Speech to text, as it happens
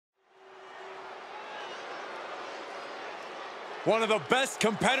One of the best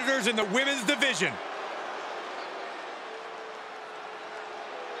competitors in the women's division.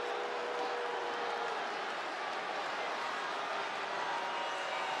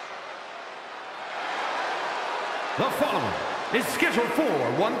 The following is scheduled for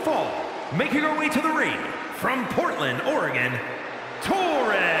one fall, making her way to the ring from Portland, Oregon,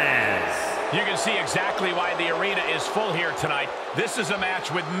 Torres. You can see exactly why the arena is full here tonight. This is a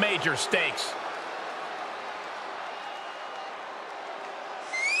match with major stakes.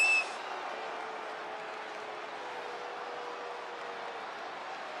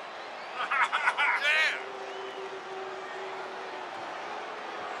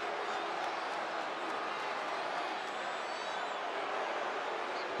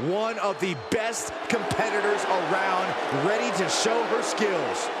 One of the best competitors around, ready to show her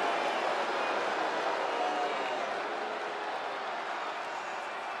skills.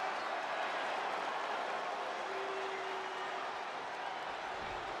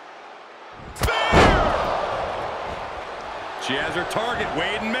 She has her target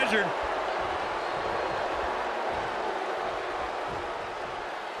weighed and measured.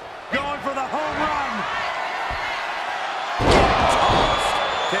 Going for the home run. Tossed.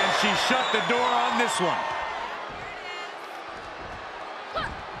 Can she shut the door on this one?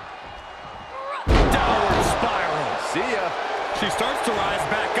 Downward spiral. See ya. She starts to rise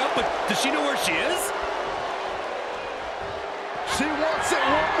back up, but does she know where she is? She wants it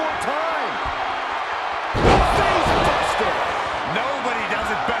one more time. Face buster. Nobody does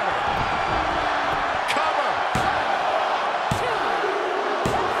it better. Cover.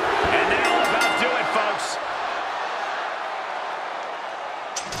 And that'll about do it, folks.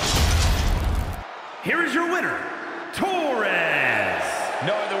 Here is your winner, Torres.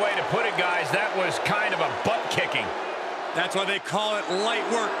 No other way to put it, guys. That was kind of a butt kicking. That's why they call it light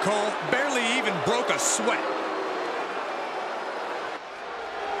work, Cole. Barely even broke a sweat.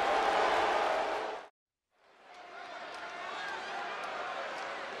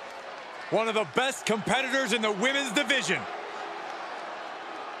 One of the best competitors in the women's division.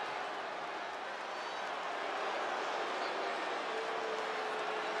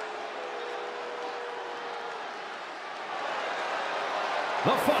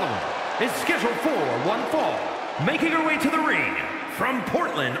 The following is scheduled for one fall, making her way to the ring from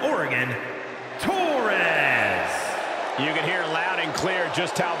Portland, Oregon, Torres. You can hear loud and clear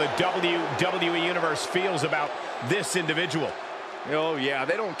just how the WWE Universe feels about this individual. Oh, yeah,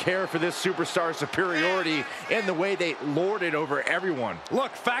 they don't care for this superstar superiority and the way they lord it over everyone.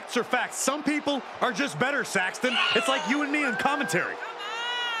 Look, facts are facts. Some people are just better, Saxton. It's like you and me in commentary.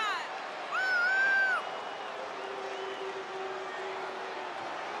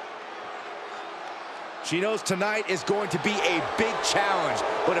 She knows tonight is going to be a big challenge,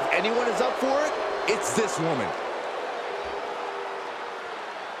 but if anyone is up for it, it's this woman.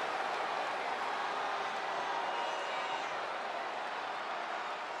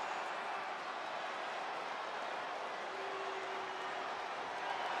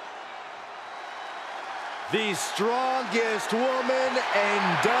 The strongest woman in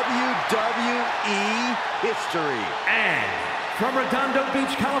WWE history. And from Redondo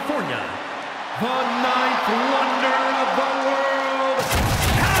Beach, California, the ninth wonder of the world,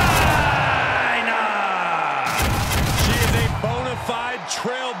 China! She is a bona fide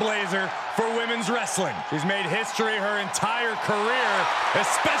trailblazer for women's wrestling. She's made history her entire career,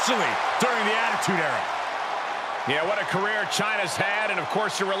 especially during the Attitude Era. Yeah, what a career Chyna's had, and of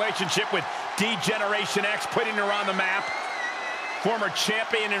course her relationship with D-Generation X, putting her on the map. Former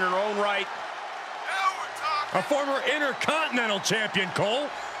champion in her own right. A former Intercontinental Champion, Cole,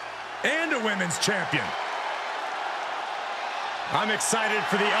 and a Women's Champion. I'm excited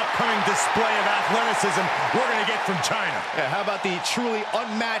for the upcoming display of athleticism we're going to get from Chyna. Yeah, how about the truly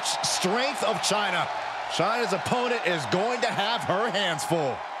unmatched strength of Chyna? Chyna's opponent is going to have her hands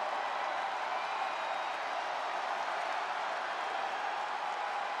full.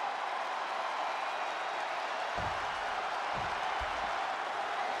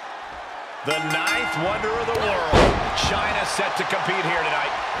 The ninth wonder of the world. Chyna set to compete here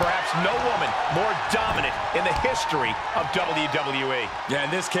tonight. Perhaps no woman more dominant in the history of WWE. Yeah,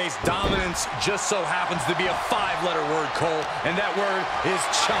 in this case, dominance just so happens to be a 5-letter word, Cole, and that word is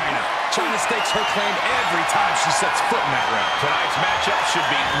Chyna. Chyna stakes her claim every time she sets foot in that ring. Tonight's matchup should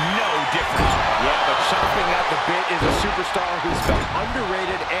be no different. Yeah, but chomping at the bit is a superstar who's been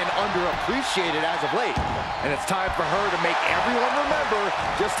underrated and underappreciated as of late. And it's time for her to make everyone remember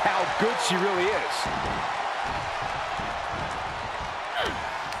just how good she really is.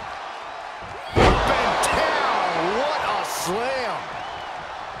 Up and down, what a slam.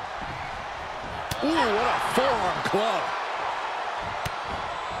 Ooh, what a forearm club.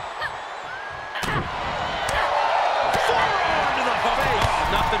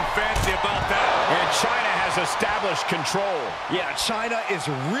 has established control. Yeah, Chyna is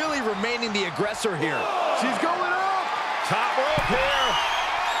really remaining the aggressor here. She's going up. Top rope here.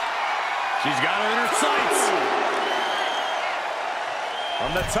 She's got her in her sights.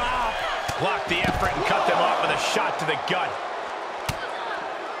 From the top. Blocked the effort and cut them off with a shot to the gut.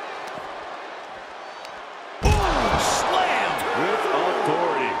 Slam with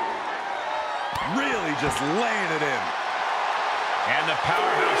authority. Really just laying it in. And the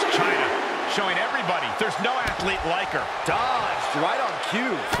powerhouse Chyna showing everybody there's no athlete like her. Dodged right on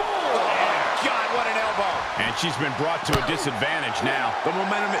cue. Oh, God, what an elbow. And she's been brought to a disadvantage now. The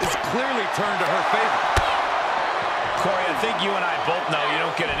momentum is clearly turned to her favor. Corey, I think you and I both know you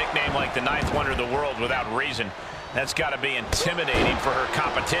don't get a nickname like the ninth wonder of the world without reason. That's got to be intimidating for her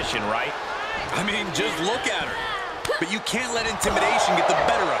competition, right? I mean, just look at her. But you can't let intimidation get the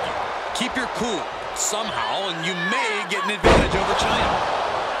better of you. Keep your cool somehow, and you may get an advantage over Chyna.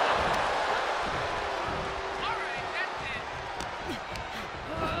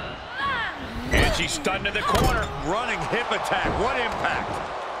 And she's stunned in the corner. Running hip attack. What impact.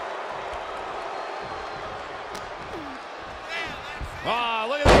 Ah,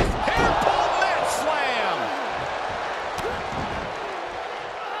 look at this. Hair pull net slam.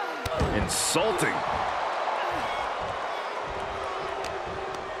 Insulting.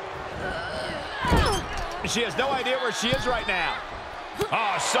 She has no idea where she is right now.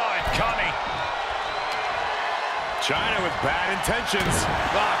 Oh, saw it coming. Chyna with bad intentions.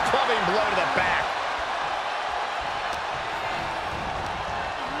 Clubbing blow to the back.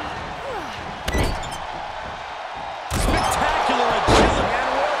 Spectacular agility. And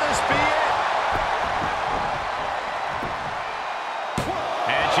will this be it?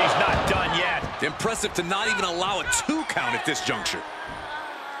 And she's not done yet. Impressive to not even allow a 2 count at this juncture.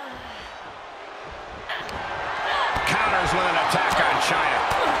 Counters with an attack on Chyna.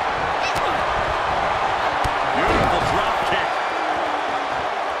 Beautiful drop kick.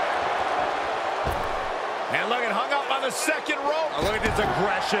 And look at hung up on the second rope. Oh, look at this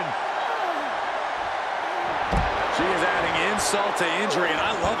aggression. She is adding insult to injury, and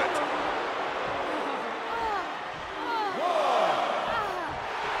I love it.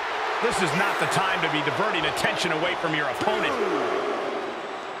 This is not the time to be diverting attention away from your opponent.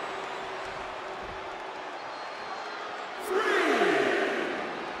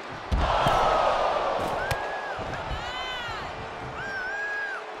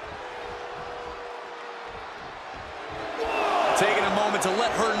 Taking a moment to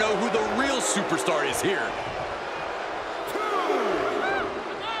let her know who the real superstar is here.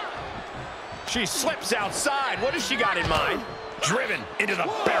 She slips outside. What has she got in mind? Driven into the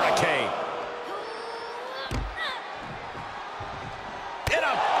barricade. In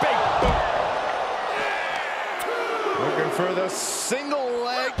a big boot. Looking for the single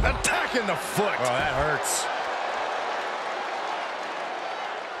leg, attacking the foot. Oh, that hurts.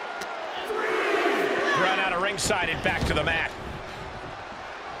 Run out of ringside and back to the mat.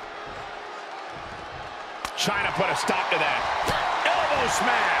 Chyna put a stop to that. Elbow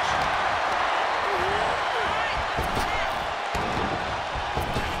smash.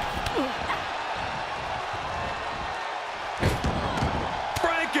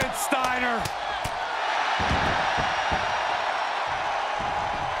 Frankensteiner.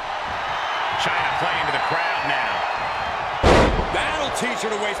 Chyna playing to the crowd now. That'll teach her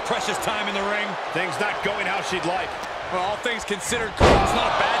to waste precious time in the ring. Things not going how she'd like. Well, all things considered, it's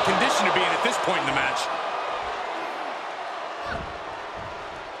not a bad condition to be in at this point in the match.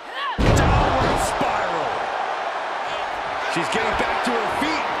 Downward spiral. She's getting back to her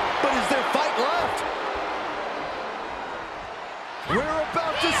feet, but is there fight left? We're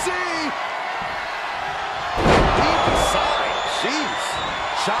about to see. Deep inside. Jeez.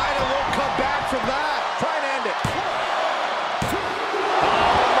 Chyna won't come back from that. Try and end it.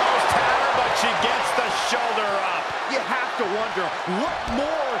 Almost had her, but she gets the shoulder up. You have to wonder, what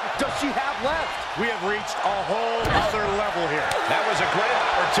more does she have left? We have reached a whole other level here. That was a great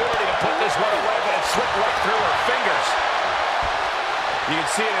opportunity to put this one away, but it slipped right through her fingers. You can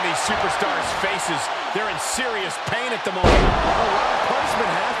see it in these superstars' faces. They're in serious pain at the moment. A lot of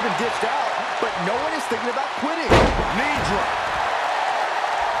punishment has been dished out, but no one is thinking about quitting. Knee drop.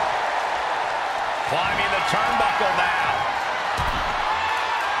 Climbing the turnbuckle now.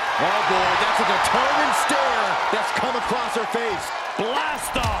 Oh boy, that's a determined stare that's come across her face.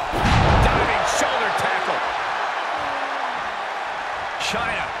 Blast off. Diving shoulder tackle.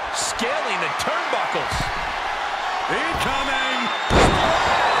 Chyna scaling the turnbuckles. Incoming.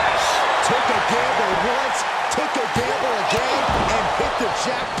 Splash! Took a gamble once, took a gamble again, and hit the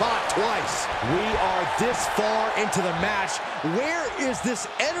jackpot twice. We are this far into the match. Where is this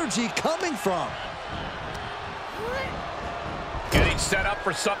energy coming from? Getting set up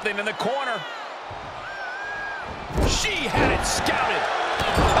for something in the corner. She had it scouted.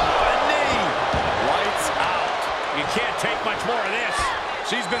 Oh, a knee. Lights out. You can't take much more of this.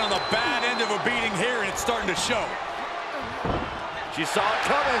 She's been on the bad end of a beating here, and it's starting to show. She saw it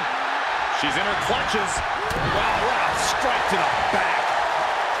coming. She's in her clutches. Wow, what a strike to the back.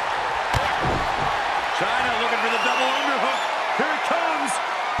 Chyna looking for the double underhook. Here it comes.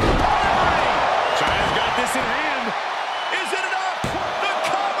 Chyna's got this in hand. Is it enough? The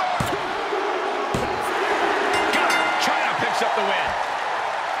cover. Got it. Chyna picks up the win.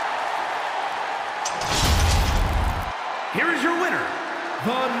 Here is your winner,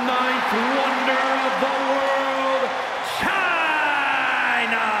 the ninth wonder of the world,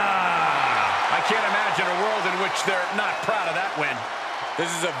 Chyna! I can't imagine a world in which they're not proud of that win. This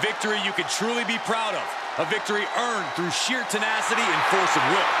is a victory you could truly be proud of. A victory earned through sheer tenacity and force of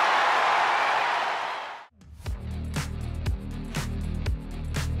will.